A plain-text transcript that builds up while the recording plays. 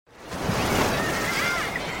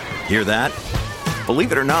Hear that?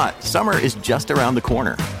 Believe it or not, summer is just around the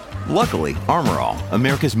corner. Luckily, Armor All,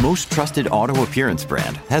 America's most trusted auto appearance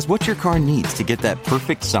brand, has what your car needs to get that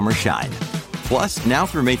perfect summer shine. Plus, now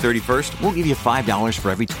through May 31st, we'll give you $5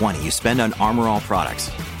 for every $20 you spend on Armor All products.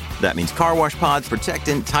 That means car wash pods,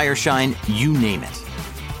 protectant, tire shine, you name it.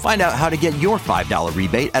 Find out how to get your $5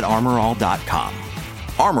 rebate at armorall.com.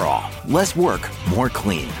 Armor All, less work, more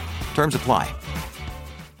clean. Terms apply.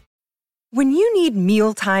 When you need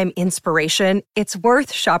mealtime inspiration, it's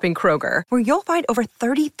worth shopping Kroger, where you'll find over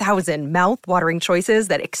 30,000 mouth-watering choices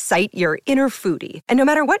that excite your inner foodie. And no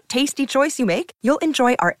matter what tasty choice you make, you'll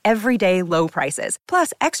enjoy our everyday low prices,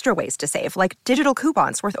 plus extra ways to save, like digital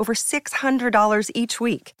coupons worth over $600 each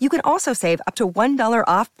week. You can also save up to $1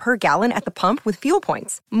 off per gallon at the pump with fuel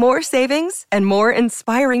points. More savings and more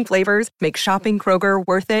inspiring flavors make shopping Kroger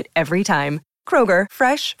worth it every time. Kroger,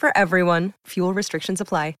 fresh for everyone. Fuel restrictions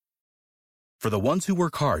apply. For the ones who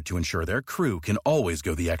work hard to ensure their crew can always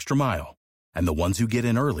go the extra mile, and the ones who get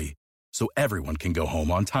in early so everyone can go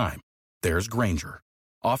home on time, there's Grainger,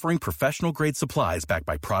 offering professional-grade supplies backed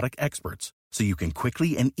by product experts so you can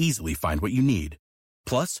quickly and easily find what you need.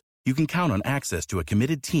 Plus, you can count on access to a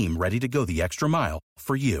committed team ready to go the extra mile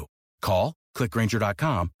for you. Call, click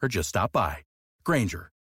Grainger.com, or just stop by.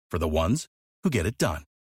 Grainger, for the ones who get it done.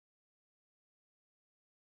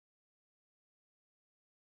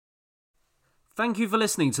 Thank you for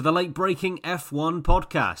listening to the Late Breaking F1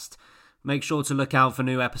 podcast. Make sure to look out for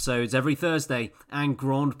new episodes every Thursday and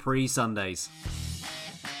Grand Prix Sundays.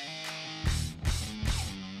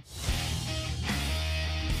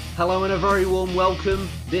 Hello and a very warm welcome.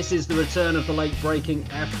 This is the return of the Late Breaking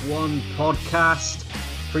F1 podcast,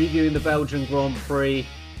 previewing the Belgian Grand Prix.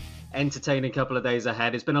 Entertaining couple of days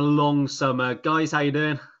ahead. It's been a long summer. Guys, how you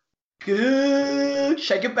doing? Good.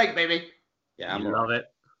 Shake and bake, baby. Yeah, I'm Love it.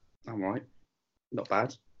 I'm all right. Not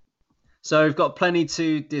bad. So we've got plenty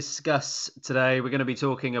to discuss today. We're going to be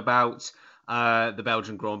talking about the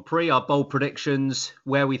Belgian Grand Prix, our bold predictions,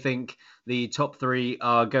 where we think the top three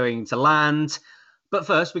are going to land. But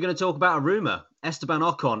first, we're going to talk about a rumour, Esteban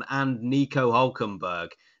Ocon and Nico Hulkenberg.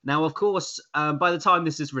 Now, of course, by the time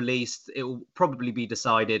this is released, it will probably be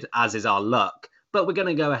decided, as is our luck. But we're going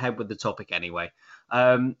to go ahead with the topic anyway.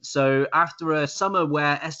 So after a summer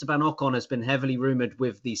where Esteban Ocon has been heavily rumoured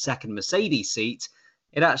with the second Mercedes seat,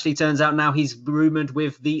 it actually turns out now he's rumoured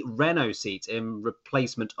with the Renault seat in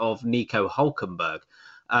replacement of Nico Hulkenberg.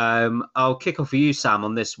 I'll kick off for you, Sam,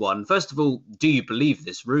 on this one. First of all, do you believe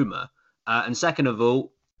this rumour? And second of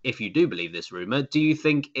all, if you do believe this rumour, do you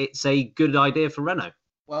think it's a good idea for Renault?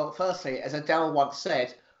 Well, firstly, as Adele once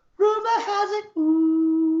said, rumour has it,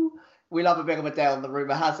 ooh. We love a bit of Adele and the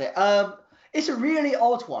rumour has it. It's a really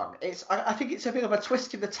odd one. I think it's a bit of a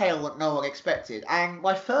twist in the tail that no one expected. And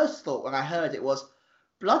my first thought when I heard it was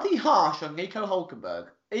bloody harsh on Nico Hulkenberg.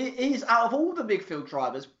 He is, out of all the midfield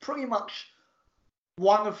drivers, pretty much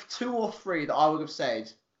one of two or three that I would have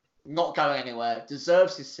said not going anywhere,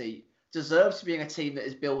 deserves his seat, deserves to be in a team that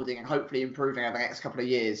is building and hopefully improving over the next couple of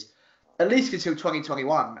years, at least until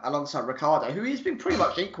 2021, alongside Ricciardo, who he's been pretty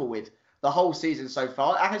much equal with the whole season so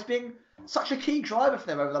far and has been such a key driver for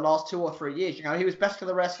them over the last 2 or 3 years. You know, he was best for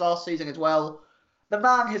the rest last season as well. The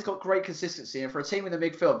man has got great consistency, and for a team in the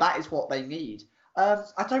midfield, that is what they need. I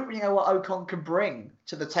don't really know what Ocon can bring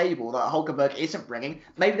to the table that Hulkenberg isn't bringing.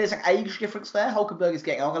 Maybe there's an age difference there. Hulkenberg is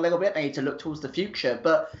getting on a little bit. They need to look towards the future,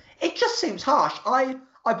 but it just seems harsh. I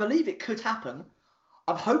believe it could happen.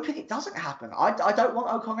 I'm hoping it doesn't happen. I don't want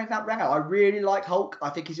Ocon in that Renault. I really like Hulk.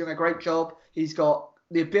 I think he's doing a great job. He's got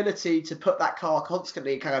the ability to put that car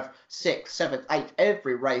constantly kind of 6, 7, 8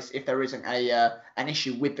 every race if there isn't an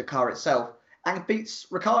issue with the car itself, and beats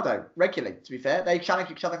Ricciardo regularly, to be fair. They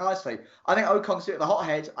challenge each other nicely. I think Ocon's a bit of a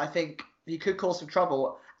hothead. I think he could cause some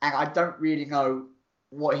trouble, and I don't really know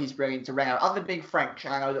what he's bringing to Renault. Other than being French,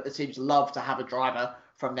 and I know that the teams love to have a driver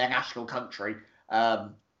from their national country. But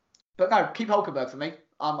no, keep Hulkenberg for me.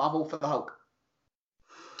 I'm all for the Hulk.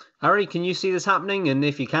 Harry, can you see this happening? And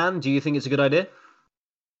if you can, do you think it's a good idea?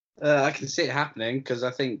 I can see it happening because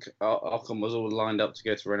I think Ocon was all lined up to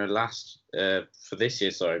go to Renault for this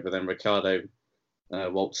year, but then Ricciardo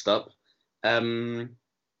waltzed up. I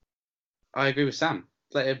agree with Sam.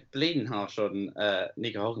 Like, bleeding harsh on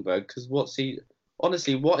Nico Hulkenberg because what has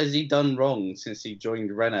he done wrong since he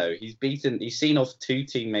joined Renault? He's seen off 2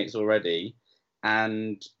 teammates already,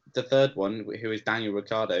 and the third one, who is Daniel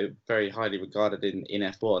Ricciardo, very highly regarded in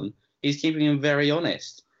F1, he's keeping him very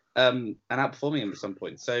honest. And outperforming him at some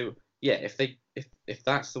point. So yeah, if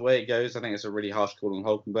that's the way it goes, I think it's a really harsh call on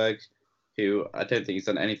Hulkenberg, who I don't think he's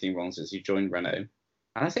done anything wrong since he joined Renault. And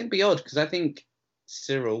I think it'd be odd because I think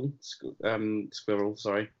Squirrel,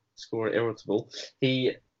 Score Irritable.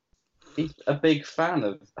 He's a big fan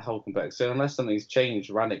of Hulkenberg, so unless something's changed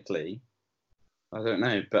radically, I don't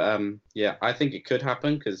know. But yeah, I think it could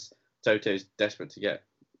happen because Toto's desperate to get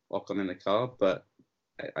Ocon in the car. But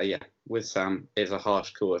yeah, with Sam, it's a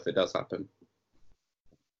harsh call if it does happen.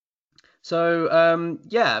 So,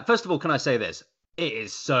 yeah, first of all, can I say this? It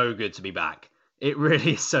is so good to be back. It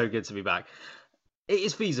really is so good to be back. It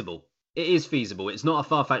is feasible. It is feasible. It's not a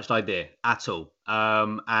far-fetched idea at all.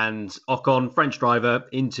 And Ocon, French driver,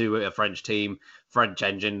 into a French team, French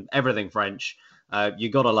engine, everything French. You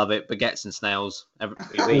got to love it. Baguettes and snails, all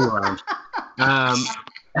around.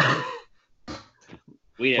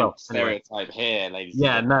 We don't stereotype here, ladies.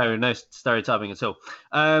 Yeah, no stereotyping at all.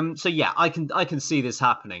 So yeah, I can see this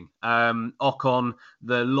happening. Ocon,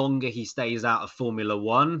 the longer he stays out of Formula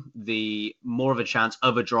One, the more of a chance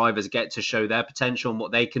other drivers get to show their potential and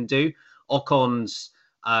what they can do. Ocon's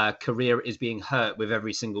career is being hurt with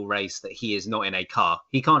every single race that he is not in a car.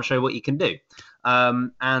 He can't show what he can do.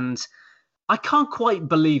 And I can't quite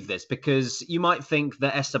believe this because you might think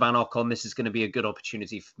that Esteban Ocon, this is going to be a good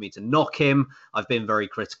opportunity for me to knock him. I've been very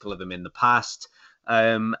critical of him in the past.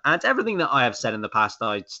 And everything that I have said in the past,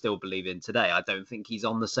 I still believe in today. I don't think he's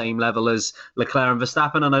on the same level as Leclerc and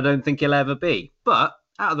Verstappen, and I don't think he'll ever be. But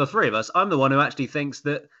out of the three of us, I'm the one who actually thinks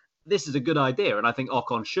that this is a good idea. And I think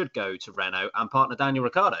Ocon should go to Renault and partner Daniel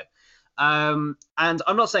Ricciardo. And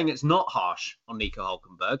I'm not saying it's not harsh on Nico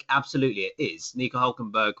Hulkenberg. Absolutely it is. Nico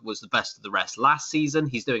Hulkenberg was the best of the rest last season.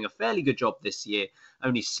 He's doing a fairly good job this year,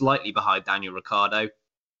 only slightly behind Daniel Ricciardo.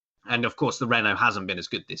 And of course, the Renault hasn't been as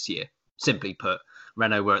good this year. Simply put,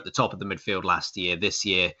 Renault were at the top of the midfield last year. This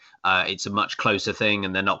year, it's a much closer thing,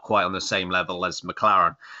 and they're not quite on the same level as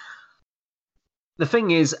McLaren. The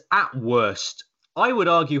thing is, at worst, I would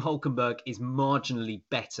argue Hulkenberg is marginally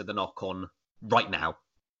better than Ocon right now.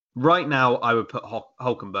 Right now, I would put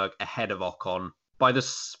Hulkenberg ahead of Ocon by the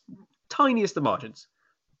tiniest of margins.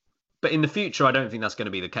 But in the future, I don't think that's going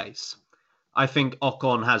to be the case. I think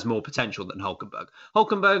Ocon has more potential than Hulkenberg.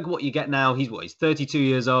 Hulkenberg, what you get now, he's 32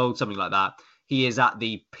 years old, something like that. He is at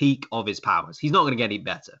the peak of his powers. He's not going to get any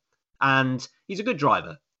better. And he's a good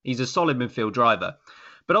driver. He's a solid midfield driver.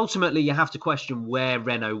 But ultimately, you have to question where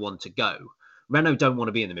Renault want to go. Renault don't want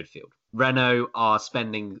to be in the midfield. Renault are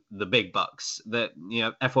spending the big bucks. That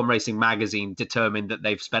F1 Racing Magazine determined that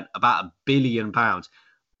they've spent about £1 billion,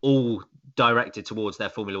 all directed towards their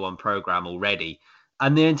Formula One program already.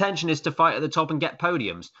 And the intention is to fight at the top and get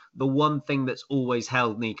podiums. The one thing that's always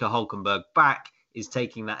held Nico Hulkenberg back is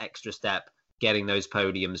taking that extra step, getting those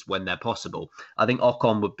podiums when they're possible. I think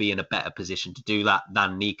Ocon would be in a better position to do that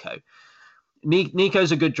than Nico.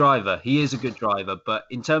 Nico's a good driver. He is a good driver. But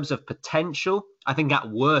in terms of potential, I think at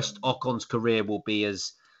worst, Ocon's career will be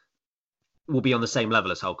on the same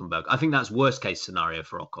level as Hulkenberg. I think that's worst case scenario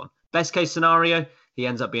for Ocon. Best case scenario, he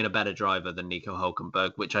ends up being a better driver than Nico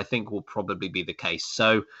Hulkenberg, which I think will probably be the case.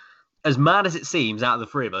 So as mad as it seems out of the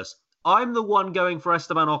three of us, I'm the one going for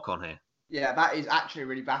Esteban Ocon here. Yeah, that is actually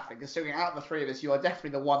really baffling. Considering out of the three of us, you are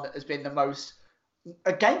definitely the one that has been the most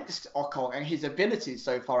against Ocon and his abilities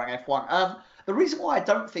so far in F1. The reason why I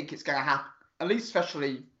don't think it's going to happen, at least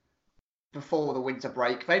especially before the winter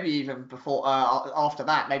break, maybe even before after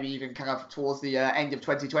that, maybe even kind of towards the end of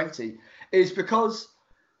 2020, is because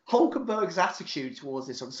Hulkenberg's attitude towards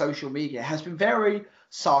this on social media has been very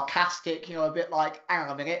sarcastic, a bit like, hang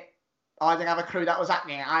on a minute, I didn't have a clue that was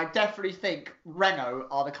happening. I definitely think Renault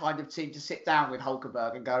are the kind of team to sit down with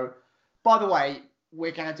Hulkenberg and go, by the way,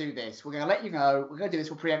 we're going to do this. We're going to let you know. We're going to do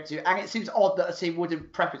this. We'll preempt you. And it seems odd that a team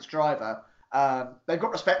wouldn't prep its driver. They've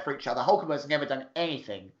got respect for each other. Hulkenberg's never done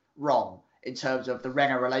anything wrong in terms of the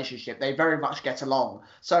Renault relationship. They very much get along.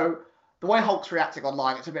 So the way Hulk's reacting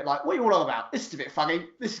online, it's a bit like, what are you all about? This is a bit funny.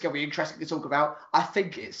 This is going to be interesting to talk about. I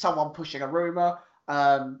think it's someone pushing a rumour.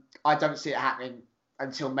 I don't see it happening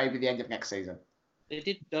until maybe the end of next season. They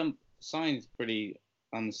did dump Sainz pretty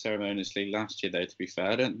unceremoniously last year, though, to be fair.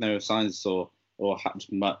 I don't know if Sainz saw or had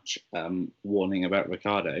much warning about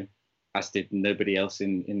Ricciardo, as did nobody else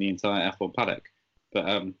in the entire F1 paddock.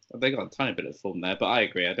 But they got a tiny bit of form there. But I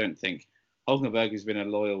agree. I don't think Hulkenberg has been a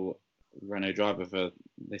loyal Renault driver for,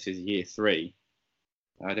 this is year 3.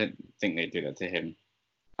 I don't think they'd do that to him.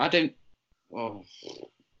 I don't know.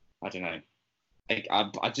 I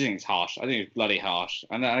just think it's harsh. I think it's bloody harsh.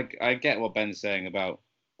 And I get what Ben's saying about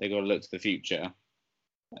they got to look to the future.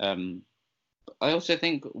 I also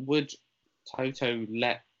think, would Toto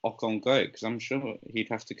let Ocon go? Because I'm sure he'd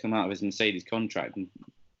have to come out of his Mercedes contract. And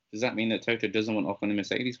does that mean that Toto doesn't want Ocon in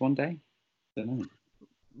Mercedes one day? I don't know.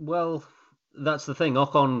 Well, that's the thing.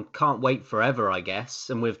 Ocon can't wait forever, I guess.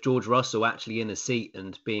 And with George Russell actually in a seat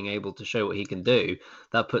and being able to show what he can do,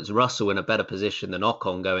 that puts Russell in a better position than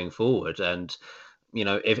Ocon going forward. And,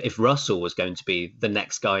 if Russell was going to be the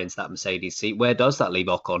next guy into that Mercedes seat, where does that leave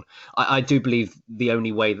Ocon? I do believe the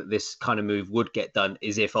only way that this kind of move would get done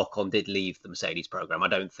is if Ocon did leave the Mercedes program. I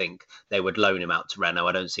don't think they would loan him out to Renault.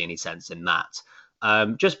 I don't see any sense in that.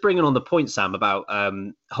 Just bringing on the point, Sam, about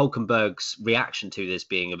Hulkenberg's reaction to this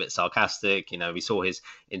being a bit sarcastic. We saw his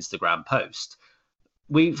Instagram post.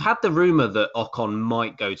 We've had the rumour that Ocon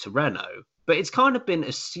might go to Renault, but it's kind of been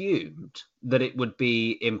assumed that it would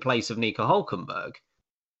be in place of Nico Hulkenberg,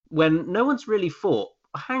 when no one's really thought,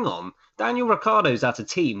 hang on, Daniel Ricciardo's at a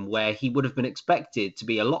team where he would have been expected to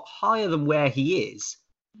be a lot higher than where he is.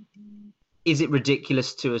 Is it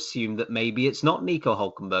ridiculous to assume that maybe it's not Nico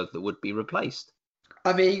Hulkenberg that would be replaced?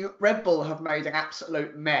 I mean, Red Bull have made an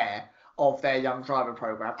absolute mare of their young driver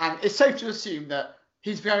program, and it's safe to assume that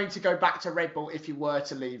he's going to go back to Red Bull if he were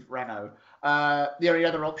to leave Renault. The only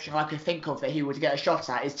other option I could think of that he would get a shot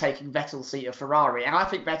at is taking Vettel's seat at Ferrari, and I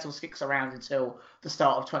think Vettel sticks around until the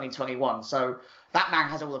start of 2021. So that man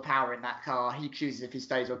has all the power in that car. He chooses if he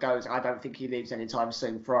stays or goes. I don't think he leaves anytime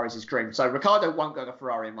soon. Ferrari's his dream. So Ricciardo won't go to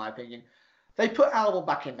Ferrari, in my opinion. They put Albon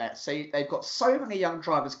back in that seat. They've got so many young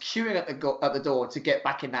drivers queuing at the door to get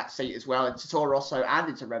back in that seat as well, into Toro Rosso and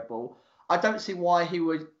into Red Bull. I don't see why he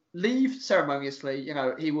would leave ceremoniously.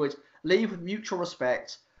 He would leave with mutual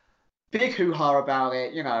respect, big hoo-ha about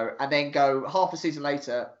it, and then go half a season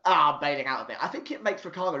later, bailing out of it. I think it makes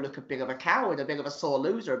Ricciardo look a bit of a coward, a bit of a sore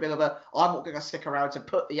loser, a bit of a, I'm not going to stick around to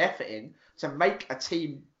put the effort in to make a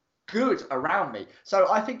team good around me. So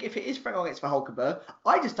I think if it is Fernando against for Hulkenberg,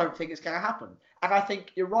 I just don't think it's going to happen. And I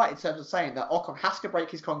think you're right in terms of saying that Ocon has to break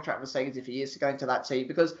his contract with Mercedes if he is to go into that team,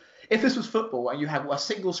 because if this was football and you have a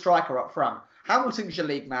single striker up front, Hamilton's your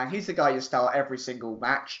league man, he's the guy you start every single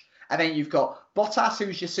match. And then you've got Bottas,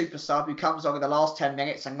 who's your super sub, who comes on in the last 10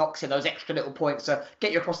 minutes and knocks in those extra little points to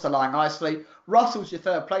get you across the line nicely. Russell's your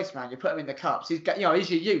third place man. You put him in the cups. He's your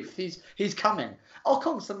youth. He's coming.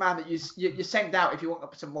 Ocon's the man that you send out if you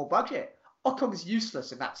want some more budget. Ocon's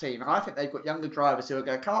useless in that team, and I think they've got younger drivers who are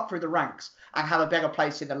going to come up through the ranks and have a better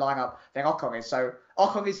place in the lineup than Ocon is. So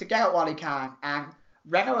Ocon needs to get out while he can, and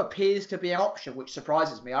Renault appears to be an option, which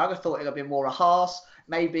surprises me. I would have thought it would be more a Haas,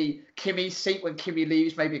 maybe Kimi's seat when Kimi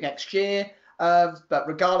leaves, maybe next year. But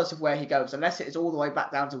regardless of where he goes, unless it is all the way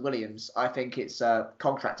back down to Williams, I think it's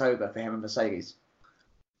contract over for him and Mercedes.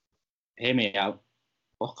 Hear me out.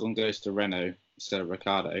 Ocon goes to Renault instead of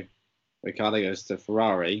Ricciardo. Ricciardo goes to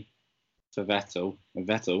Ferrari for Vettel, and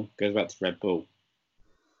Vettel goes back to Red Bull.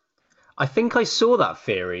 I think I saw that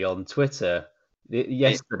theory on Twitter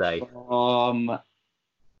yesterday.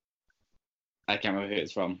 I can't remember who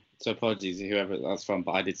it's from, so apologies to whoever that's from,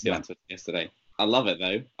 but I did see that yesterday. I love it,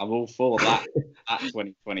 though. I'm all for that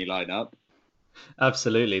 2020 lineup.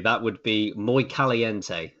 Absolutely. That would be muy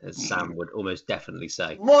caliente, as Sam would almost definitely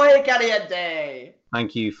say. Muy caliente!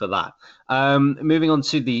 Thank you for that. Moving on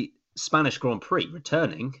to the Spanish Grand Prix,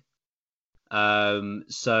 returning.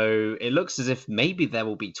 So it looks as if maybe there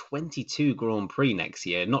will be 22 Grand Prix next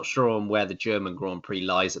year. Not sure on where the German Grand Prix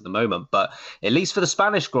lies at the moment, but at least for the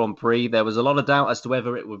Spanish Grand Prix, there was a lot of doubt as to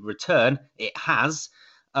whether it would return. It has.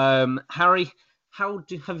 Harry, how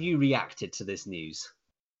have you reacted to this news?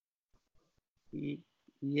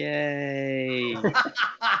 Yay!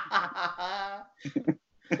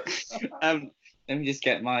 Let me just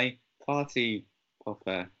get my party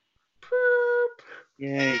popper.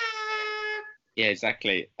 Yay! Yeah,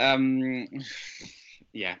 exactly.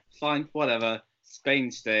 Yeah, fine, whatever.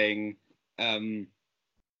 Spain staying.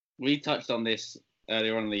 We touched on this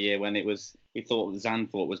earlier on in the year when we thought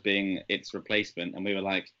Zandvoort was being its replacement, and we were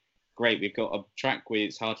like, great, we've got a track where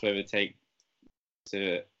it's hard to overtake.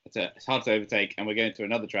 It's hard to overtake, and we're going to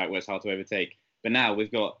another track where it's hard to overtake. But now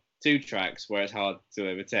we've got two tracks where it's hard to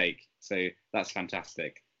overtake, so that's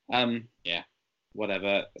fantastic. Yeah.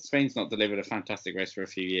 Whatever. Spain's not delivered a fantastic race for a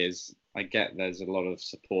few years. I get there's a lot of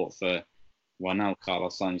support for now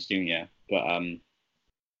Carlos Sainz Jr., but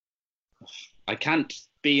I can't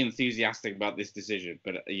be enthusiastic about this decision.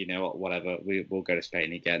 But you know what? Whatever. We'll go to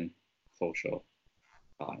Spain again for sure.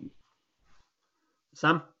 Fine.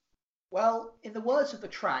 Sam? Well, in the words of the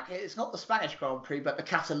track, it's not the Spanish Grand Prix, but the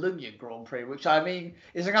Catalonian Grand Prix, which I mean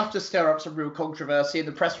is enough to stir up some real controversy. In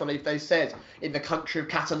the press release, they said in the country of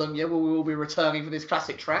Catalonia, we will be returning for this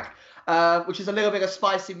classic track, which is a little bit of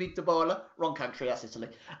spicy meat de bola. Wrong country, that's Italy.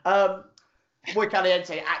 Muy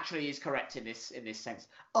caliente actually is correct in this sense.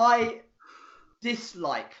 I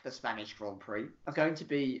dislike the Spanish Grand Prix. I'm going to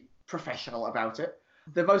be professional about it.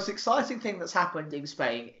 The most exciting thing that's happened in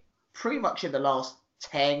Spain pretty much in the last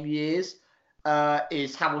 10 years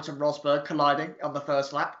is Hamilton-Rosberg colliding on the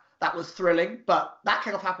first lap. That was thrilling, but that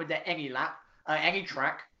could have happened at any lap, any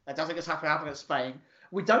track. That doesn't just happen at Spain.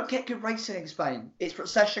 We don't get good racing in Spain. It's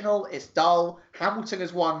processional, it's dull. Hamilton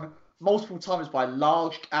has won multiple times by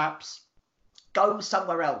large gaps. Go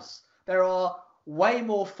somewhere else. There are way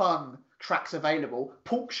more fun tracks available.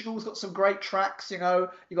 Portugal's got some great tracks, you know.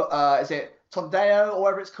 You got, is it Tondeo or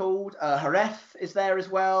whatever it's called? Jerez is there as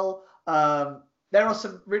well. There are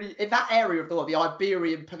some really, in that area of the world, the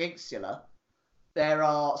Iberian Peninsula, there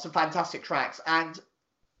are some fantastic tracks. And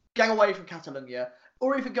going away from Catalonia,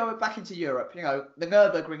 or even going back into Europe, you know, the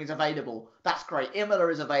Nürburgring is available. That's great. Imola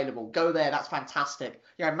is available. Go there. That's fantastic.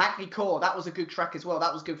 You know, Magny-Cours, that was a good track as well.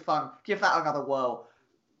 That was good fun. Give that another whirl.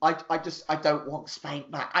 I don't want Spain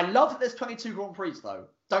back. I love that there's 22 Grand Prix, though.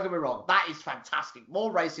 Don't get me wrong. That is fantastic.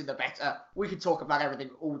 More racing, the better. We could talk about everything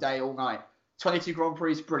all day, all night. 22 Grand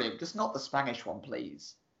Prix is brilliant. Just not the Spanish one,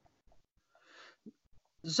 please.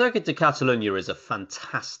 Circuit de Catalunya is a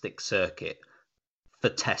fantastic circuit for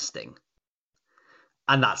testing.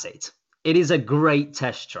 And that's it. It is a great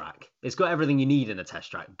test track. It's got everything you need in a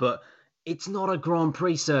test track, but it's not a Grand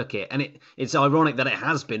Prix circuit. And it's ironic that it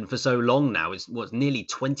has been for so long now. It's nearly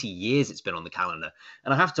 20 years it's been on the calendar.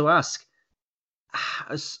 And I have to ask,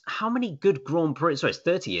 how many good Grand Prix, sorry, it's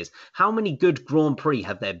 30 years. How many good Grand Prix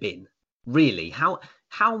have there been? Really? How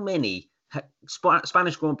many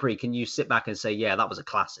Spanish Grand Prix can you sit back and say, yeah, that was a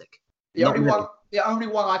classic? The only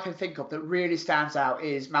one I can think of that really stands out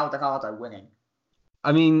is Maldonado winning.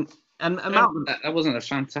 I mean, and that wasn't a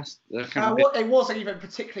fantastic. It wasn't even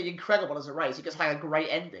particularly incredible as a race. It just had a great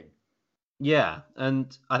ending. Yeah,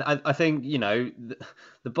 and I think, you know,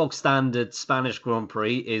 the bog standard Spanish Grand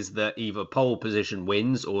Prix is that either pole position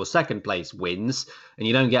wins or second place wins, and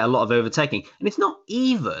you don't get a lot of overtaking. And it's not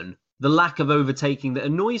even the lack of overtaking that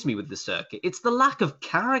annoys me with the circuit. It's the lack of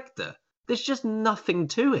character. There's just nothing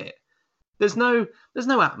to it. There's no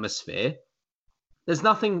atmosphere. There's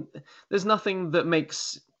nothing that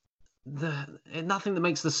makes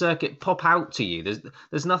the circuit pop out to you.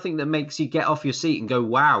 There's nothing that makes you get off your seat and go,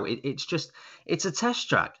 wow, it's a test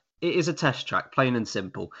track. It is a test track, plain and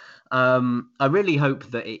simple. I really hope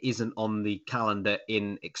that it isn't on the calendar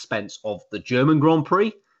in expense of the German Grand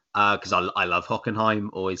Prix, because I love Hockenheim,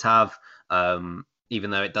 always have. Even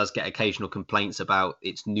though it does get occasional complaints about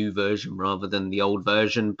its new version rather than the old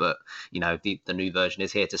version. But, you know, the new version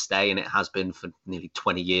is here to stay, and it has been for nearly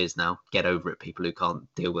 20 years now. Get over it, people who can't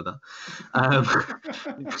deal with her.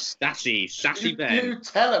 Sassy Ben. You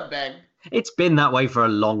tell him, Ben. It's been that way for a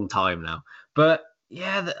long time now. But,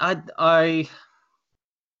 yeah, I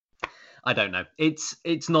don't know.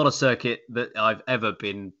 It's not a circuit that I've ever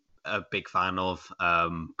been a big fan of,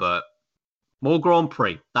 but more Grand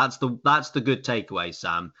Prix. That's the good takeaway,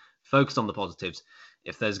 Sam. Focus on the positives.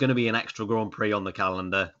 If there's going to be an extra Grand Prix on the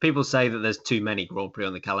calendar, people say that there's too many Grand Prix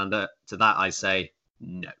on the calendar. To that, I say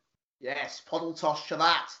no. Yes, Poddle toss to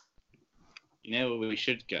that. You know where we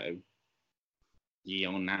should go?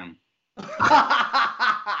 Yeonnam.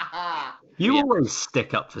 You always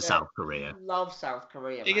stick up for South Korea. Love South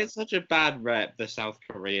Korea. They get such a bad rep, the South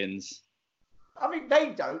Koreans. I mean, they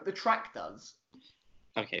don't. The track does.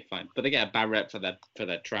 Okay, fine, but they get a bad rep for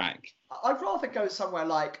their track. I'd rather go somewhere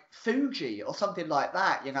like Fuji or something like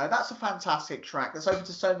that. You know, that's a fantastic track. That's open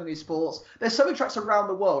to so many sports. There's so many tracks around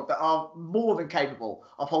the world that are more than capable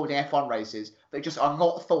of holding F1 races that just are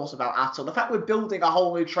not thought about at all. The fact we're building a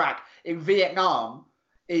whole new track in Vietnam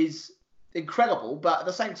is incredible, but at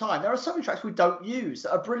the same time, there are so many tracks we don't use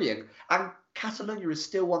that are brilliant. And Catalonia is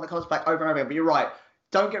still one that comes back over and over again. But you're right.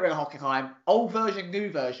 Don't get rid of Hockenheim. Old version, new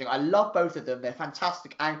version. I love both of them. They're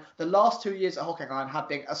fantastic. And the last 2 years at Hockenheim have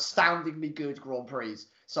been astoundingly good Grand Prix.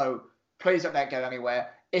 So please don't let it go anywhere.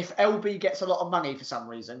 If LB gets a lot of money for some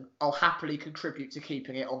reason, I'll happily contribute to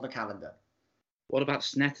keeping it on the calendar. What about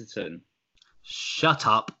Snetterton? Shut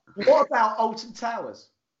up. What about Alton Towers?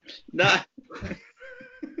 No.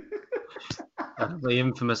 The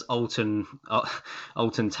infamous Alton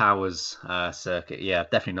Towers circuit. Yeah,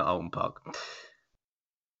 definitely not Alton Park.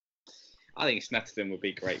 I think Snetterton would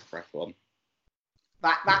be great for F1.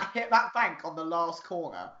 That bank on the last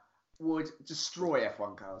corner would destroy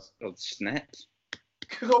F1 cars. Old Snet.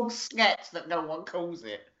 Good old Snet that no one calls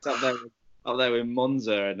it. It's up there with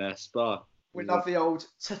Monza and Spa. We love the old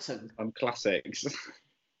Tutton. On classics.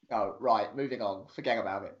 Oh, right. Moving on. Forget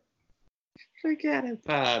about it. Forget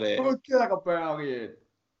about it. Forget about it.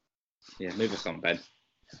 Yeah, move us on, Ben.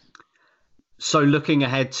 So looking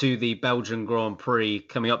ahead to the Belgian Grand Prix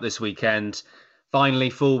coming up this weekend,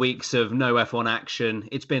 finally 4 weeks of no F1 action.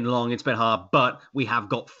 It's been long, it's been hard, but we have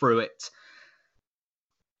got through it.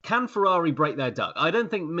 Can Ferrari break their duck? I don't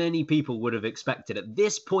think many people would have expected at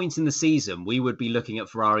this point in the season we would be looking at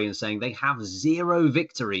Ferrari and saying they have 0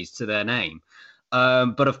 victories to their name.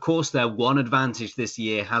 But of course, their one advantage this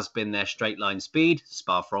year has been their straight line speed.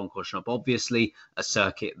 Spa-Francorchamps, obviously, a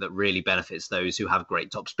circuit that really benefits those who have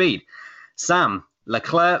great top speed. Sam,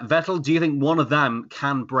 Leclerc, Vettel, do you think one of them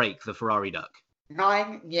can break the Ferrari duck?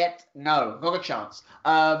 9 yet no, not a chance.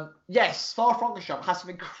 Yes, Spa-Francorchamps has some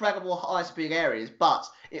incredible high-speed areas, but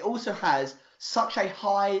it also has such a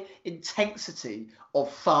high intensity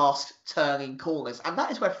of fast-turning corners, and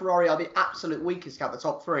that is where Ferrari are the absolute weakest out of the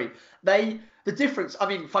top 3. The difference, I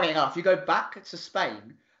mean, funny enough, you go back to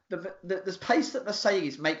Spain, the pace that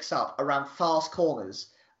Mercedes makes up around fast corners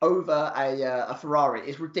over a Ferrari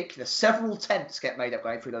is ridiculous. Several tenths get made up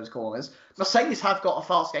going through those corners. Mercedes have got a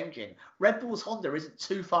fast engine. Red Bull's Honda isn't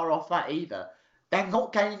too far off that either. They're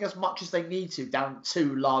not gaining as much as they need to down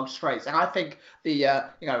 2 large straights. And I think the,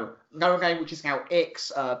 Nürburgring, which is now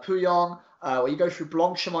X, Pouillon, where you go through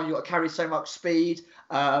Blanchimont, you've got to carry so much speed.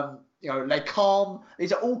 Les Combes,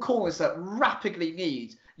 these are all corners that rapidly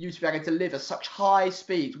need you to be able to deliver such high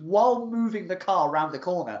speed while moving the car around the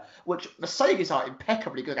corner, which Mercedes are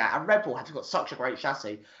impeccably good at, and Red Bull has got such a great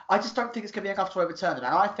chassis. I just don't think it's going to be enough to overturn them,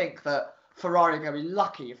 and I think that Ferrari are going to be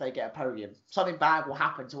lucky if they get a podium. Something bad will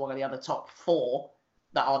happen to one of the other top 4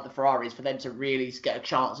 that aren't the Ferraris for them to really get a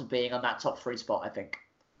chance of being on that top 3 spot, I think.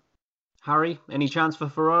 Harry, any chance for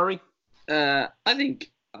Ferrari? I think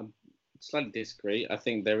slightly disagree. I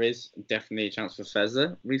think there is definitely a chance for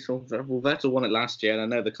Fezza. Vettel won it last year, and I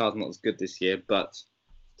know the car's not as good this year, but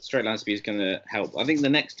straight line speed is going to help. I think the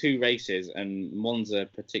next 2 races, and Monza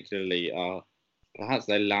particularly, are perhaps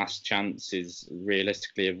their last chances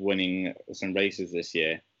realistically of winning some races this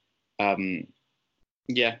year. You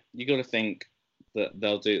got to think that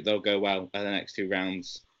they'll go well at the next 2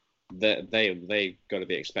 rounds. They got to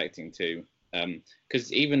be expecting to,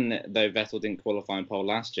 because even though Vettel didn't qualify in pole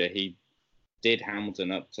last year, he did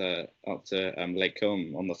Hamilton up to Les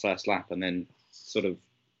Combes on the first lap, and then sort of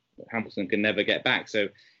Hamilton can never get back. So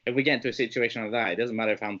if we get into a situation like that, it doesn't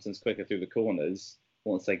matter if Hamilton's quicker through the corners.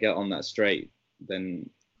 Once they get on that straight, then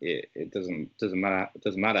it doesn't matter. It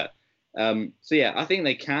doesn't matter. I think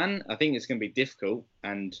they can. I think it's going to be difficult,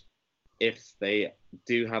 and if they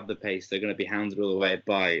do have the pace, they're going to be hounded all the way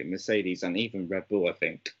by Mercedes and even Red Bull, I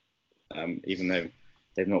think. Even though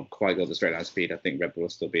they've not quite got the straight line speed, I think Red Bull will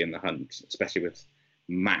still be in the hunt, especially with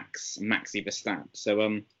Maxi Verstappen.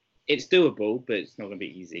 So it's doable, but it's not going to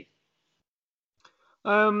be easy.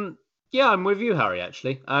 I'm with you, Harry,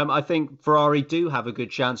 actually. I think Ferrari do have a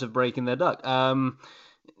good chance of breaking their duck.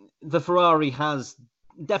 The Ferrari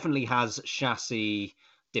definitely has chassis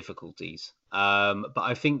difficulties, but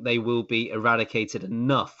I think they will be eradicated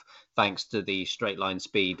enough thanks to the straight line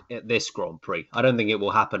speed at this Grand Prix. I don't think it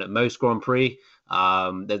will happen at most Grand Prix.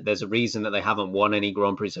 There's a reason that they haven't won any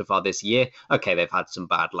Grand Prix so far this year. Okay, they've had some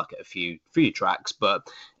bad luck at a few tracks, but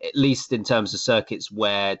at least in terms of circuits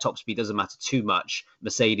where top speed doesn't matter too much,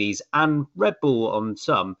 Mercedes and Red Bull on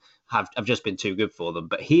some have just been too good for them.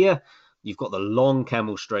 But here, you've got the long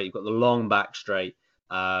Kemmel straight, you've got the long back straight,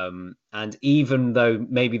 and even though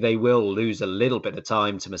maybe they will lose a little bit of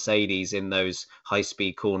time to Mercedes in those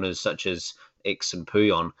high-speed corners such as X and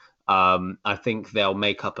Pouillon, I think they'll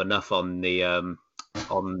make up enough on the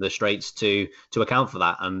straights to account for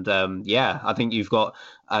that. And I think you've got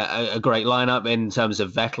a great lineup in terms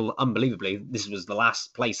of Vettel. Unbelievably, this was the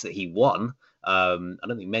last place that he won. I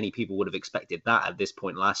don't think many people would have expected that at this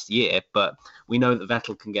point last year, but we know that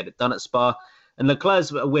Vettel can get it done at Spa. And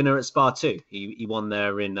Leclerc's a winner at Spa too. He won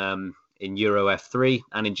there in Euro F3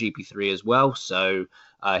 and in GP3 as well. So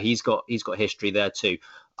he's got history there too.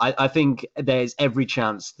 I think there's every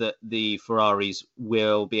chance that the Ferraris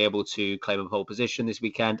will be able to claim a pole position this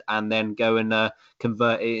weekend and then go and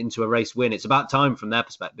convert it into a race win. It's about time from their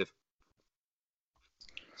perspective.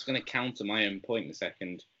 It's going to counter my own point in a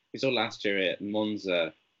second. We saw last year at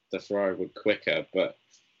Monza, the Ferrari were quicker, but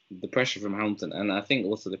the pressure from Hamilton, and I think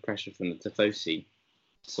also the pressure from the Tifosi,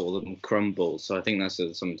 saw them crumble. So I think that's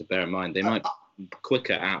something to bear in mind. They might be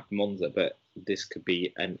quicker at Monza, but this could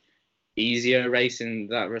be an easier race in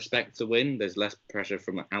that respect to win. There's less pressure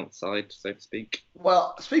from outside, so to speak.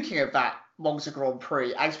 Well, speaking of that Monza Grand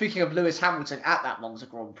Prix, and speaking of Lewis Hamilton at that Monza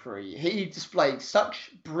Grand Prix, he displayed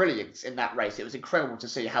such brilliance in that race. It was incredible to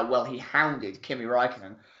see how well he hounded Kimi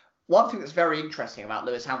Räikkönen. One thing that's very interesting about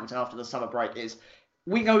Lewis Hamilton after the summer break is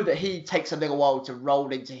we know that he takes a little while to roll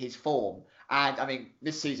into his form. And I mean,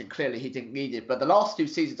 this season, clearly he didn't need it. But the last 2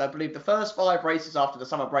 seasons, I believe the first 5 races after the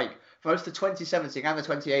summer break, for both the 2017 and the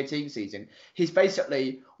 2018 season, he's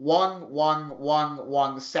basically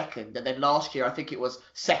 1 second. And then last year, I think it was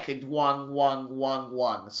second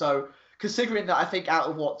 1. So considering that, I think out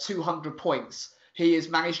of 200 points, he has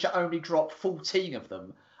managed to only drop 14 of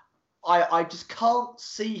them. I just can't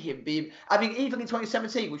see him being... I mean, even in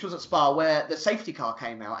 2017, which was at Spa, where the safety car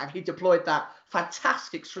came out and he deployed that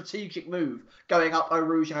fantastic strategic move going up Eau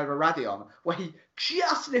Rouge and over Raidillon, where he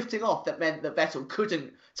just lifting off that meant that Vettel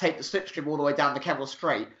couldn't take the slipstream all the way down the Kemmel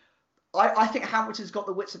Straight. I think Hamilton's got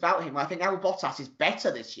the wits about him. I think Albon Bottas is better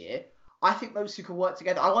this year. I think those two can work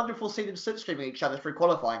together. I wonder if we'll see them slipstreaming each other through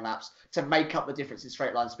qualifying laps to make up the difference in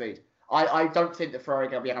straight line speed. I don't think that Ferrari are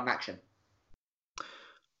going to be on action.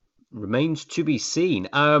 Remains to be seen.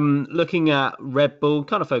 Looking at Red Bull,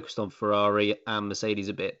 kind of focused on Ferrari and Mercedes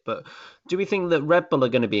a bit, but do we think that Red Bull are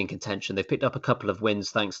going to be in contention? They've picked up a couple of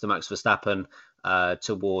wins thanks to Max Verstappen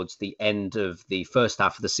towards the end of the first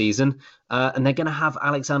half of the season, and they're going to have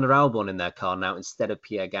Alexander Albon in their car now instead of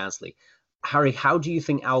Pierre Gasly. Harry, how do you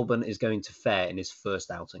think Albon is going to fare in his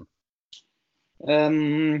first outing?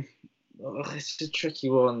 It's a tricky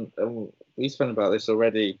one. We've spoken about this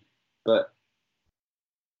already, but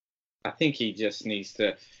I think he just needs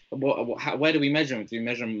to... where do we measure him? Do we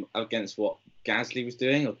measure him against what Gasly was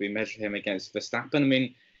doing, or do we measure him against Verstappen? I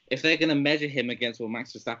mean, if they're going to measure him against what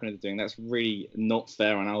Max Verstappen is doing, that's really not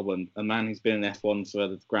fair on Albon, a man who's been in F1 for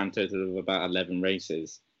the grand total of about 11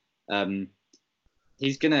 races.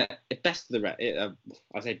 He's going to... best of the rest...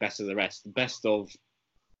 I say best of the rest. Best of...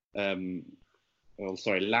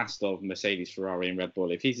 last of Mercedes, Ferrari and Red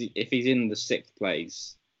Bull. If he's in the 6th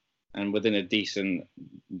place and within a decent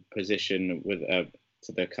position with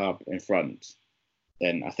to the car in front,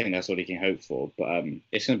 then I think that's what he can hope for. But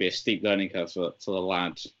it's going to be a steep learning curve for the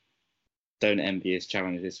lad. Don't envy his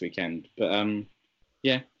challenge this weekend. But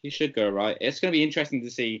yeah, he should go right. It's going to be interesting to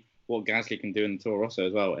see what Gasly can do in the Toro Rosso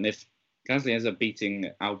as well. And if Gasly ends up beating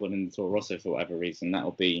Albon in the Toro Rosso for whatever reason,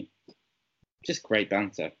 that'll be just great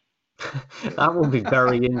banter. That will be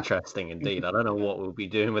very interesting indeed. I don't know what we'll be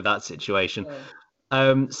doing with that situation.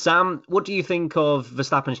 Sam, what do you think of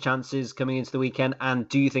Verstappen's chances coming into the weekend, and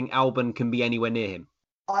do you think Albon can be anywhere near him?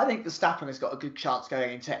 I think Verstappen has got a good chance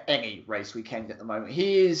going into any race weekend at the moment.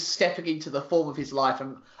 He is stepping into the form of his life,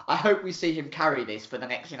 and I hope we see him carry this for the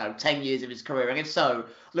next, 10 years of his career. And if so,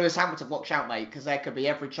 Lewis Hamilton, watch out, mate, because there could be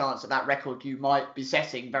every chance that record you might be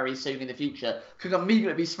setting very soon in the future could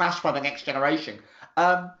immediately be smashed by the next generation.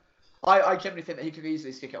 I generally think that he could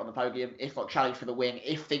easily stick it on the podium, if not challenge for the win,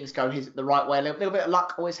 if things go the right way. A little bit of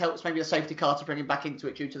luck always helps, maybe a safety car to bring him back into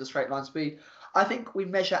it due to the straight line speed. I think we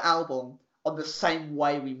measure Albon on the same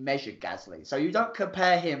way we measured Gasly. So you don't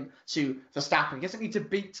compare him to Verstappen. He doesn't need to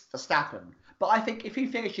beat Verstappen. But I think if he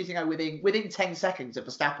finishes, within 10 seconds of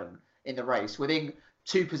Verstappen in the race, within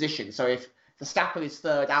 2 positions. So if Verstappen is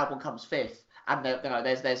 3rd, Albon comes 5th, and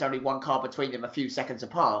there's only 1 car between them a few seconds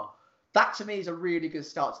apart. That, to me, is a really good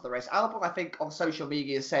start to the race. Albon, I think, on social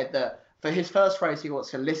media said that for his first race, he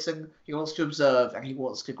wants to listen, he wants to observe, and he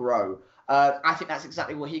wants to grow. I think that's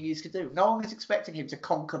exactly what he needs to do. No one is expecting him to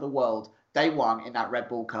conquer the world day one in that Red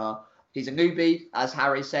Bull car. He's a newbie, as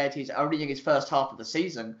Harry said. He's only in his first half of the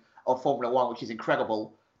season of Formula One, which is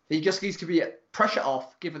incredible. He just needs to be pressure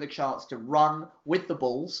off, given the chance to run with the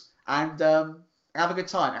bulls and have a good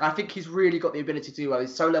time. And I think he's really got the ability to do well.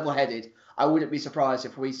 He's so level-headed. I wouldn't be surprised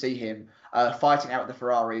if we see him fighting out with the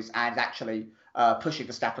Ferraris and actually pushing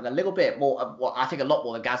Verstappen a little bit more. Well, I think a lot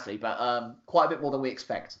more than Gasly, but quite a bit more than we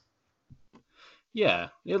expect. Yeah,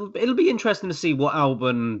 it'll be interesting to see what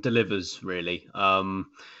Albon delivers, really.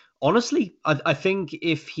 Honestly, I think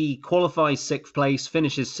if he qualifies 6th place,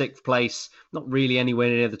 finishes 6th place, not really anywhere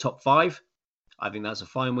near the top 5, I think that's a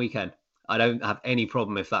fine weekend. I don't have any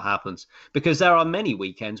problem if that happens, because there are many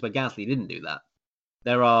weekends where Gasly didn't do that.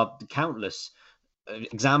 There are countless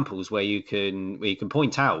examples where you can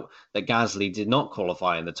point out that Gasly did not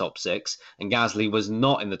qualify in the top 6, and Gasly was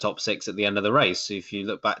not in the top 6 at the end of the race. So if you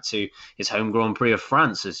look back to his home Grand Prix of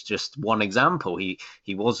France as just one example, he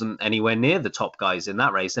wasn't anywhere near the top guys in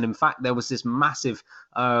that race. And in fact, there was this massive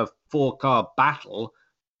 4-car battle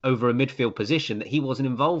over a midfield position that he wasn't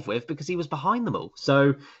involved with because he was behind them all.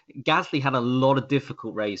 So Gasly had a lot of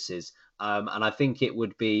difficult races. And I think it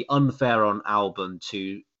would be unfair on Albon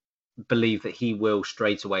to believe that he will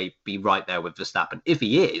straight away be right there with Verstappen. If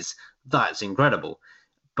he is, that's incredible.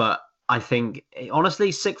 But I think,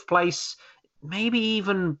 honestly, 6th place, maybe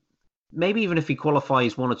even maybe even if he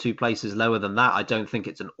qualifies one or two places lower than that, I don't think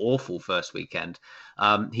it's an awful first weekend.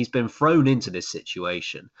 He's been thrown into this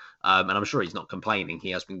situation, and I'm sure he's not complaining.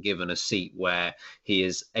 He has been given a seat where he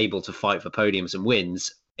is able to fight for podiums and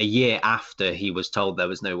wins a year after he was told there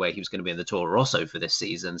was no way he was going to be in the Toro Rosso for this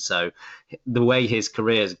season. So the way his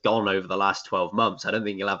career has gone over the last 12 months, I don't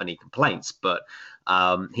think he'll have any complaints, but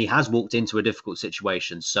he has walked into a difficult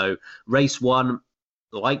situation. So race one,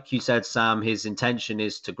 like you said, Sam, his intention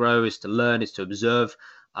is to grow, is to learn, is to observe.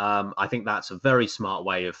 I think that's a very smart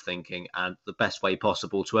way of thinking and the best way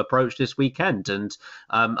possible to approach this weekend. And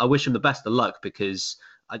I wish him the best of luck because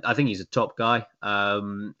I think he's a top guy.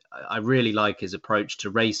 I really like his approach to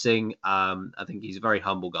racing. I think he's a very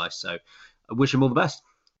humble guy. So I wish him all the best.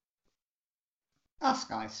 That's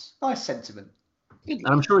nice. Nice sentiment. And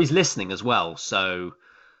I'm sure he's listening as well. So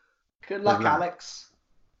good luck, Alex.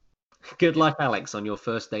 Good luck, Alex, on your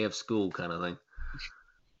first day of school kind of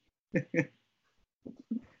thing.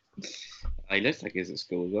 He looks like he's at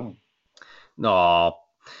school as well. No.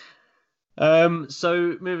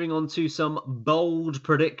 So moving on to some bold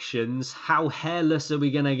predictions. How hairless are we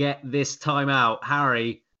going to get this time out?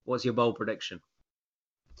 Harry, what's your bold prediction?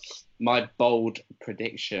 My bold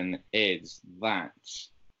prediction is that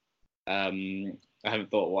I haven't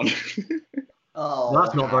thought one. Oh,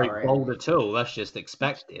 that's not very bold at all. That's just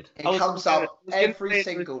expected. It comes out every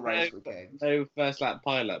single race weekend. No first lap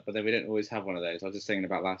pilot, but then we don't always have one of those. I was just thinking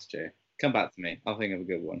about last year. Come back to me. I'll think of a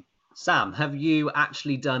good one. Sam, have you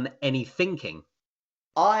actually done any thinking?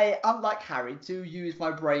 I, unlike Harry, do use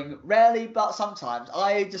my brain rarely, but sometimes.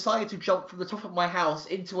 I decided to jump from the top of my house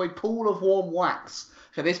into a pool of warm wax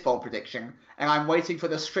for this bold prediction, and I'm waiting for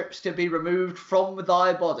the strips to be removed from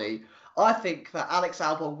thy body. I think that Alex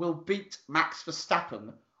Albon will beat Max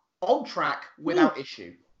Verstappen on track without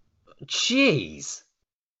issue. Jeez.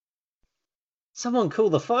 Someone call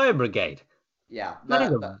the fire brigade. Yeah. That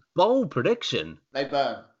is a bold prediction. They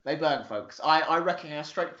burn. They burn, folks. I reckon in a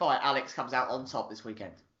straight fight, Alex comes out on top this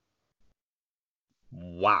weekend.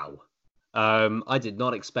 Wow. I did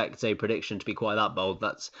not expect a prediction to be quite that bold.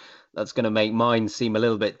 That's going to make mine seem a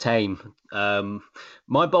little bit tame.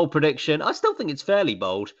 My bold prediction, I still think it's fairly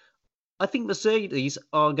bold. I think Mercedes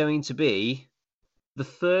are going to be the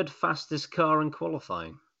third fastest car in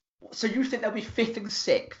qualifying. So you think they'll be 5th and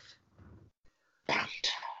 6th?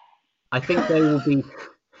 I think they will be.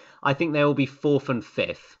 I think they will be 4th and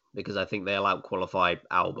 5th because I think they'll out-qualify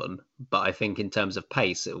Albon. But I think in terms of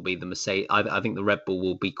pace, it will be the Mercedes. I think the Red Bull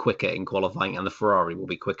will be quicker in qualifying and the Ferrari will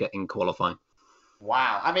be quicker in qualifying.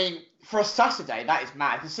 Wow. I mean, for a Saturday, that is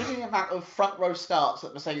mad. Considering the amount of front row starts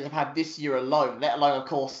that Mercedes have had this year alone, let alone, of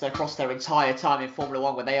course, across their entire time in Formula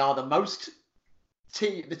One, where they are the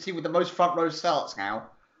team with the most front row starts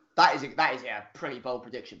now. That is a pretty bold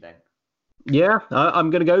prediction then. Yeah,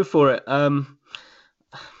 I'm going to go for it.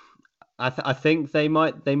 I think they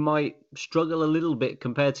might struggle a little bit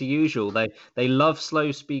compared to usual. They love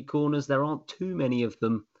slow speed corners. There aren't too many of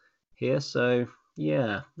them here, so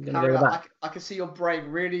yeah, I'm going to go with that. I can see your brain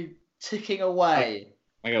really ticking away.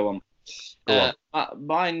 I got one. Go on.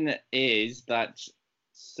 Mine is that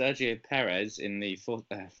Sergio Perez in the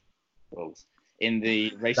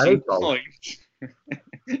Racing Point.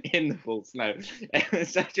 In the full snow.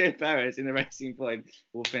 Sergio Perez in the Racing Point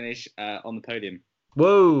will finish on the podium.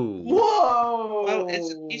 Whoa! Whoa! Well,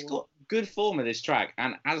 he's got good form at this track,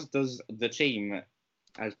 and as does the team,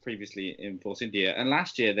 as previously in Force India. And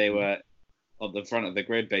last year they were at the front of the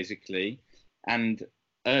grid, basically. And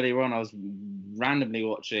earlier on, I was randomly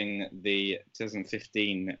watching the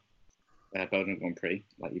 2015 Belgian Grand Prix,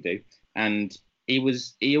 like you do, and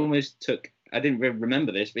he almost took. I didn't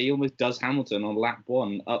remember this, but he almost does Hamilton on lap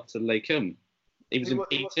 1 up to Les Combes. He was in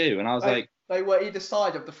P2, and I was like... They were either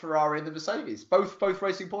side of the Ferrari and the Mercedes, both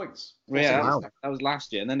Racing Points. Yeah, that was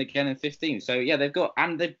last year, and then again in 15. So yeah, they've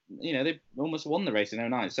almost won the race in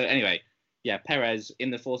 09. So anyway, yeah, Perez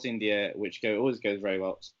in the Force India, which always goes very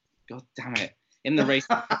well. God damn it, in the race,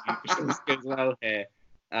 which always goes well here.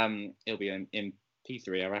 It'll be in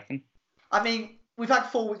P3, I reckon. I mean, we've had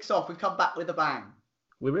 4 weeks off. We've come back with a bang.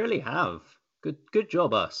 We really have. Good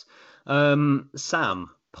job, us. Sam,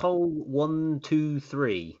 poll 1, 2,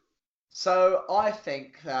 3. So I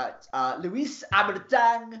think that Lewis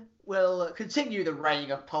Hamilton will continue the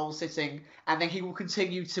reign of pole sitting, and then he will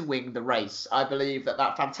continue to win the race. I believe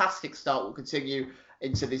that fantastic start will continue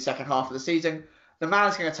into the second half of the season. The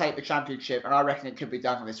man's going to take the championship, and I reckon it could be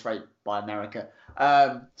done on this rate by America.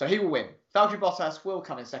 So he will win. Valtteri Bottas will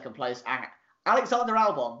come in second place, and Alexander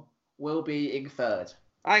Albon will be in third.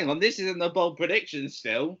 Hang on, this isn't a bold prediction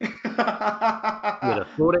still. You'd have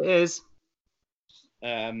thought it is.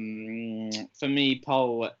 For me,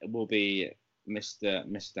 pole will be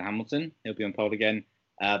Mr. Hamilton. He'll be on pole again.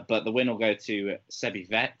 But the win will go to Sebi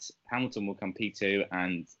Vet. Hamilton will come P2,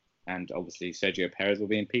 and obviously Sergio Perez will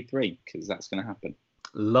be in P3 because that's going to happen.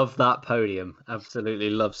 Love that podium. Absolutely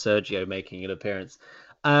love Sergio making an appearance.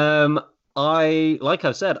 Like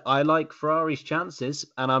I've said, I like Ferrari's chances,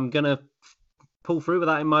 and I'm going to pull through with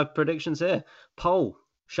that in my predictions here. Pole,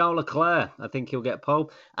 Charles Leclerc. I think he'll get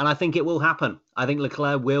pole, and I think it will happen. I think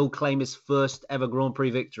Leclerc will claim his first ever Grand Prix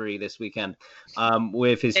victory this weekend,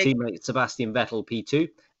 with his teammate Sebastian Vettel P2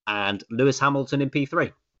 and Lewis Hamilton in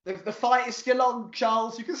P3. The fight is still on,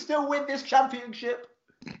 Charles. You can still win this championship.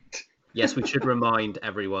 Yes, we should remind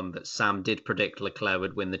everyone that Sam did predict Leclerc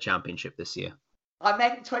would win the championship this year. I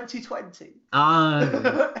meant 2020.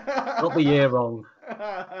 Got the year wrong.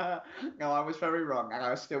 No, I was very wrong, and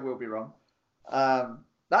I still will be wrong.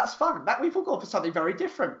 That's fun. We've all gone for something very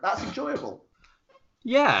different. That's enjoyable.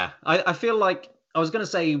 Yeah, I feel like I was going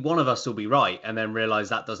to say one of us will be right, and then realise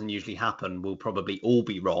that doesn't usually happen. We'll probably all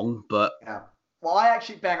be wrong, but... Yeah. Well,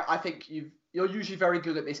 Ben, I think you're usually very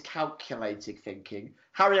good at this calculating thinking.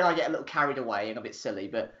 Harry and I get a little carried away and a bit silly,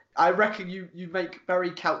 but I reckon you make very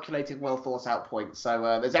calculated, well thought out points.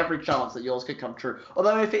 So there's every chance that yours could come true.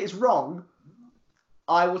 Although if it is wrong,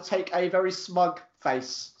 I will take a very smug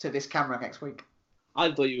face to this camera next week. I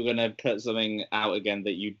thought you were going to put something out again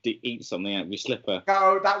that you eat something out of your slipper.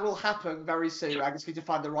 No, that will happen very soon. I just need to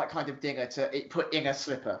find the right kind of dinger to put in a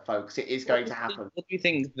slipper, folks. It is going to happen. What do you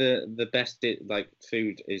think the best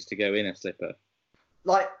food is to go in a slipper?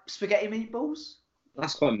 Like spaghetti meatballs?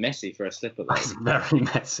 That's quite messy for a slipper, though. That's very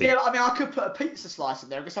messy. Yeah, I mean, I could put a pizza slice in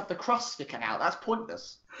there and just have the crust sticking out. That's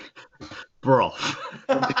pointless. Broth.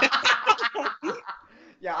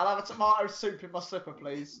 Yeah, I'll have a tomato soup in my slipper,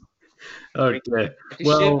 please. Oh dear.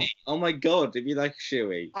 Well, oh my god, if you like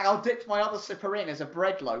shoey. I'll dip my other slipper in as a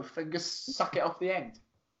bread loaf and just suck it off the end.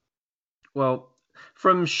 Well,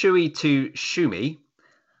 from shoey to shumi,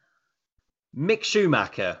 Mick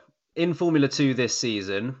Schumacher in Formula 2 this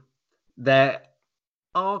season, there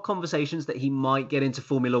are conversations that he might get into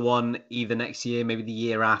Formula 1 either next year, maybe the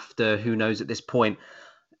year after, who knows at this point.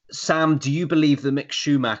 Sam, do you believe that Mick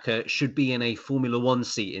Schumacher should be in a Formula 1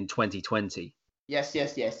 seat in 2020? Yes.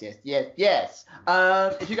 If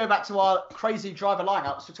you go back to our crazy driver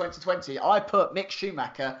lineups for 2020, I put Mick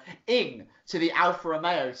Schumacher in to the Alfa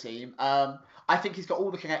Romeo team. I think he's got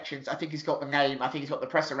all the connections. I think he's got the name. I think he's got the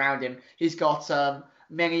press around him. He's got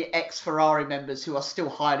many ex-Ferrari members who are still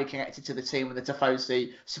highly connected to the team with the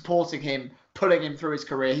Tifosi, supporting him, pulling him through his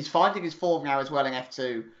career. He's finding his form now as well in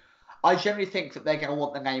F2. I generally think that they're going to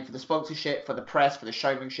want the name for the sponsorship, for the press, for the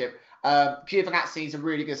showmanship. Giovinazzi is a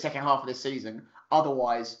really good second half of this season.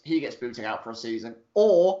 Otherwise, he gets booted out for a season.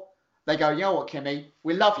 Or they go, you know what, Kimi,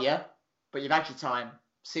 we love you, but you've had your time.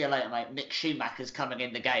 See you later, mate. Mick Schumacher's coming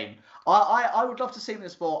in the game. I would love to see him in the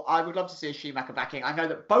sport. I would love to see a Schumacher back in. I know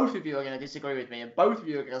that both of you are going to disagree with me, and both of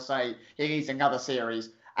you are going to say he needs another series.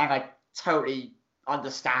 And I totally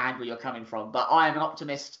understand where you're coming from. But I am an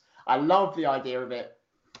optimist. I love the idea of it.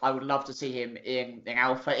 I would love to see him in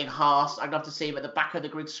Alpha, in Haas. I'd love to see him at the back of the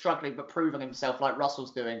grid struggling but proving himself like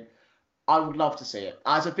Russell's doing. I would love to see it.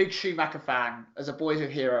 As a big Schumacher fan, as a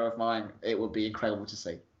boyhood hero of mine, it would be incredible to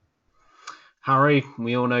see. Harry,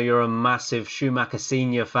 we all know you're a massive Schumacher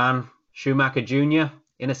Senior fan. Schumacher Junior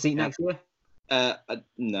in a seat next year?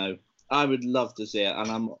 No. I would love to see it, and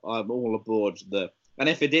I'm all aboard and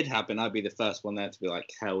if it did happen, I'd be the first one there to be like,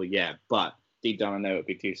 hell yeah. But deep down, I know it'd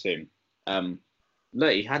be too soon.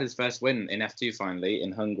 Look, he had his first win in F2 finally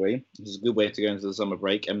in Hungary. It was a good way to go into the summer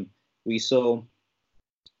break, and we saw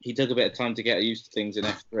he took a bit of time to get used to things in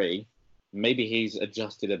F3. Maybe he's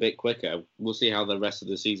adjusted a bit quicker. We'll see how the rest of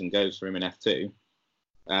the season goes for him in F2.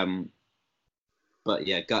 But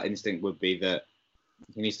yeah, gut instinct would be that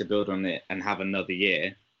he needs to build on it and have another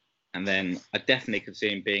year. And then I definitely could see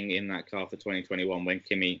him being in that car for 2021 when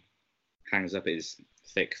Kimi hangs up his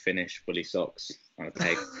thick Finnish woolly socks on a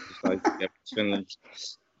peg. Finland.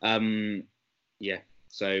 Yeah,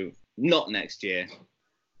 so not next year,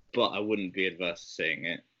 but I wouldn't be adverse to seeing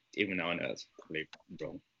it, even though I know that's probably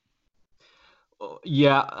wrong.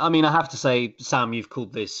 Yeah, I mean, I have to say, Sam, you've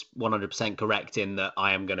called this 100% correct in that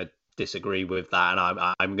I am going to disagree with that.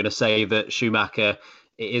 And I'm going to say that Schumacher,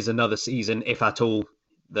 it is another season, if at all,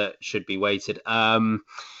 that should be weighted. I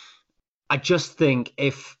just think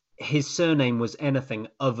if his surname was anything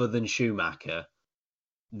other than Schumacher,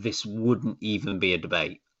 this wouldn't even be a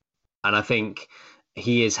debate. And I think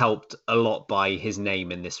he is helped a lot by his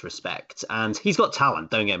name in this respect. And he's got talent,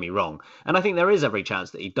 don't get me wrong. And I think there is every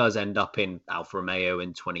chance that he does end up in Alfa Romeo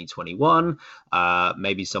in 2021,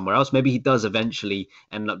 maybe somewhere else. Maybe he does eventually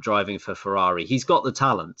end up driving for Ferrari. He's got the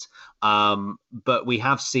talent. But we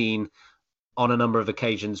have seen on a number of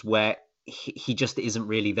occasions where he just isn't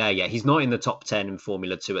really there yet. He's not in the top 10 in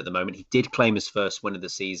Formula 2 at the moment. He did claim his first win of the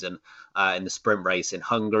season in the sprint race in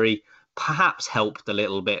Hungary, perhaps helped a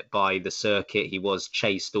little bit by the circuit. He was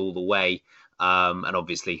chased all the way, and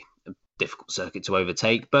obviously a difficult circuit to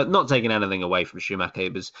overtake, but not taking anything away from Schumacher.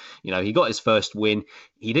 It was, he got his first win.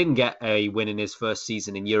 He didn't get a win in his first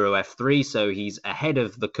season in Euro F3, so he's ahead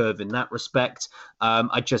of the curve in that respect.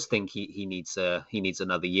 I just think he needs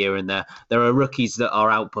another year in there. There are rookies that are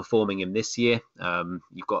outperforming him this year.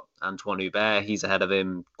 You've got Antoine Hubert, he's ahead of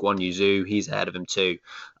him. Guan Yu Zhou, he's ahead of him too.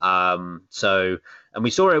 And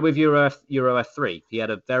we saw it with Euro F3. He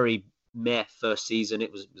had a very meh first season.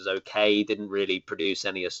 It was okay. He didn't really produce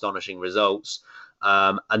any astonishing results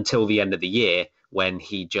until the end of the year when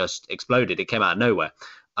he just exploded. It came out of nowhere.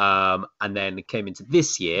 And then came into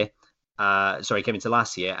last year.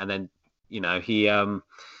 And then,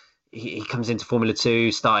 he comes into Formula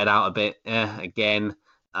 2, started out a bit again.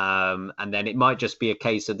 And then it might just be a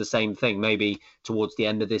case of the same thing. Maybe towards the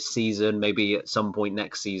end of this season, maybe at some point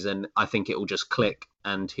next season, I think it will just click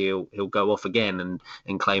and he'll go off again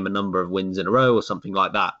and claim a number of wins in a row or something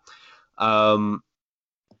like that. I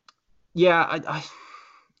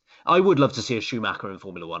would love to see a Schumacher in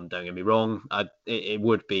Formula One. Don't get me wrong. It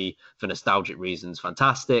would be, for nostalgic reasons,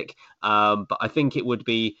 fantastic. But I think it would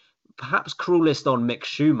be perhaps cruelest on Mick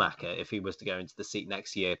Schumacher if he was to go into the seat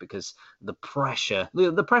next year, because the pressure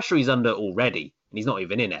he's under already, and he's not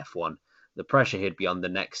even in F1, the pressure he'd be under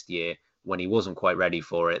next year when he wasn't quite ready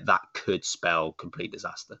for it, that could spell complete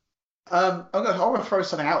disaster. I want to throw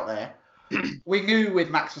something out there. We knew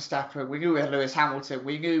with Max Verstappen, we knew with Lewis Hamilton,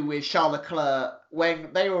 we knew with Charles Leclerc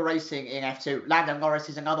when they were racing in F2. Lando Norris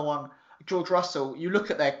is another one. George Russell, you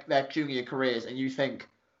look at their junior careers and you think,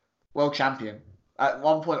 world champion. At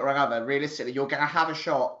one point or another, realistically, you're going to have a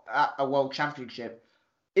shot at a world championship.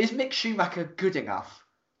 Is Mick Schumacher good enough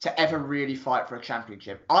to ever really fight for a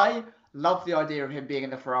championship? I love the idea of him being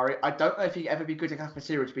in the Ferrari. I don't know if he'd ever be good enough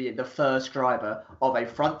material to be the first driver of a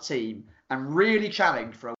front team and really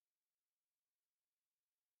challenge for a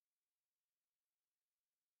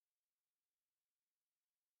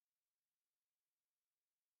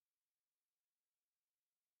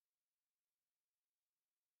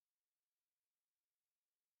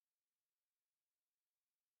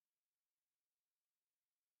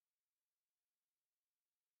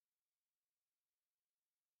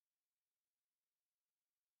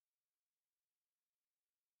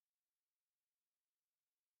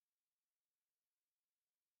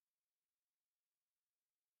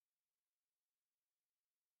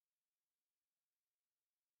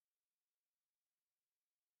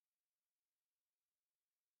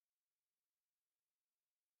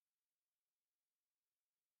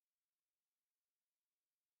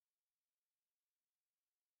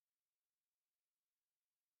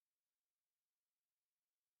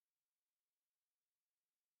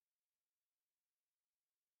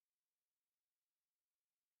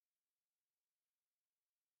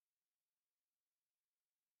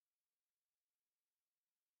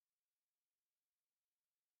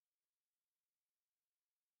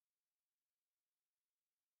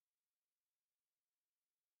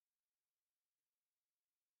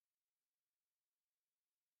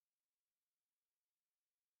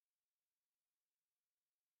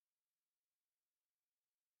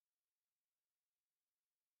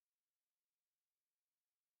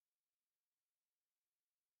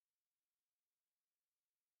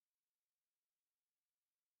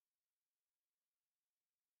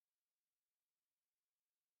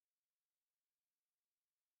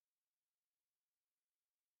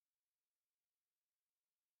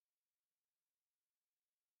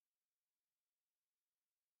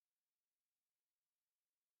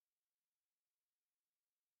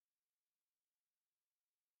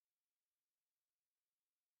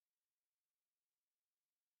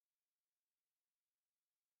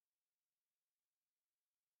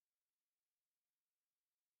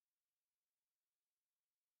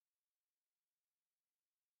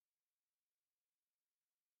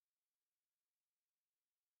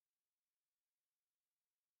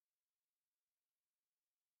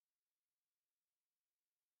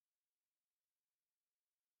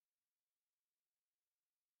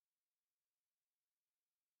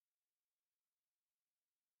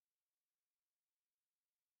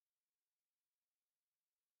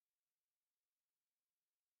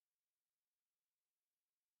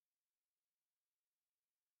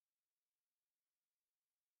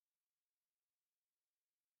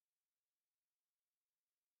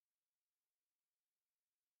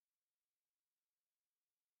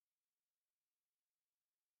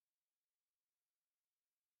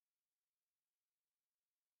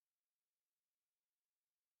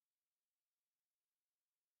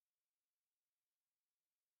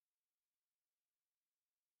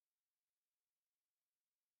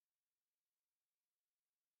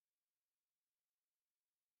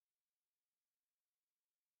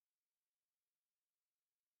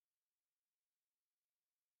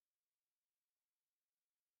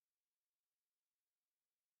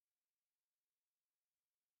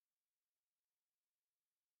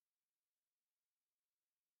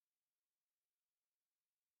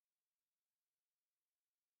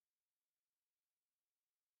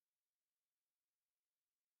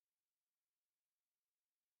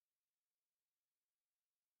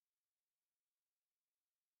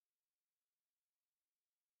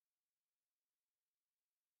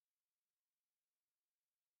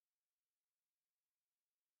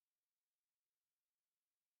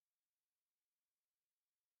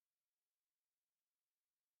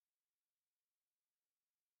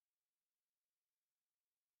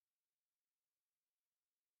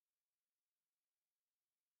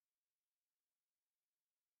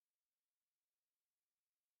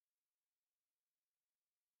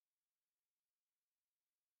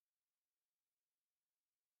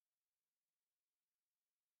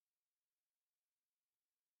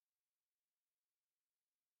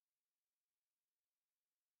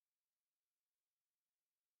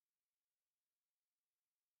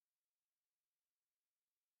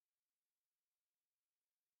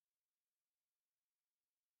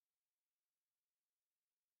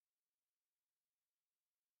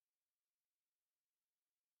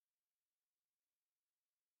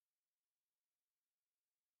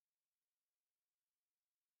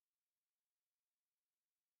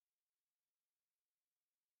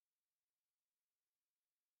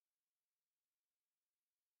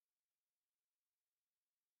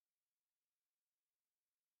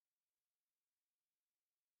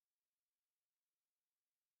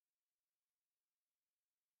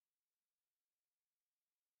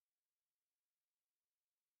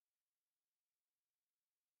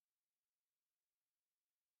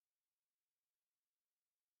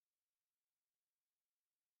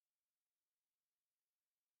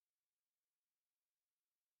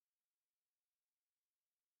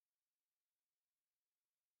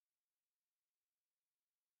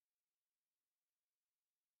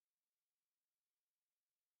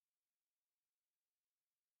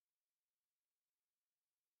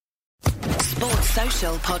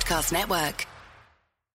Social Podcast Network.